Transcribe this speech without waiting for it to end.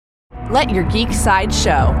Let your geek side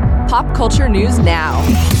show. Pop culture news now.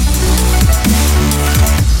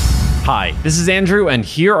 Hi, this is Andrew, and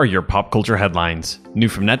here are your pop culture headlines. New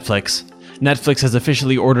from Netflix. Netflix has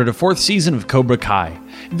officially ordered a fourth season of Cobra Kai.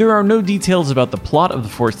 There are no details about the plot of the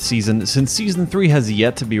fourth season since Season 3 has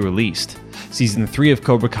yet to be released. Season 3 of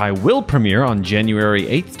Cobra Kai will premiere on January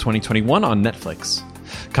 8th, 2021 on Netflix.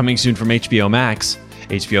 Coming soon from HBO Max.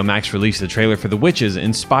 HBO Max released a trailer for The Witches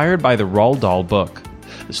inspired by the Roald Dahl book.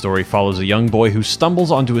 The story follows a young boy who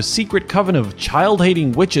stumbles onto a secret coven of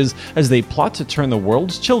child-hating witches as they plot to turn the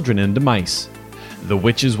world's children into mice. The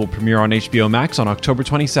Witches will premiere on HBO Max on October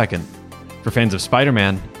 22nd. For fans of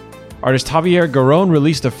Spider-Man, artist Javier Garrón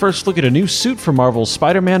released a first look at a new suit for Marvel's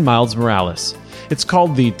Spider-Man Miles Morales. It's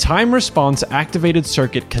called the Time Response Activated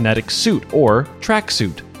Circuit Kinetic Suit, or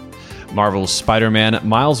Tracksuit. Marvel's Spider-Man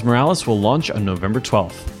Miles Morales will launch on November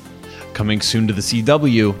 12th. Coming soon to the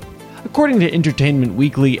CW. According to Entertainment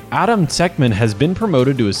Weekly, Adam Sekman has been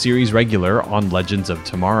promoted to a series regular on Legends of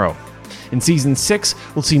Tomorrow. In Season 6,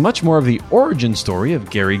 we'll see much more of the origin story of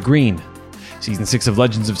Gary Green. Season 6 of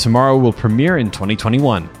Legends of Tomorrow will premiere in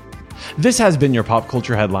 2021. This has been your Pop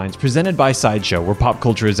Culture Headlines, presented by Sideshow, where pop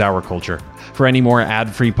culture is our culture. For any more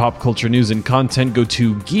ad-free pop culture news and content, go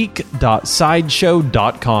to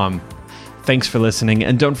geek.sideshow.com. Thanks for listening,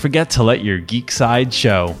 and don't forget to let your geek side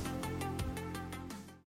show.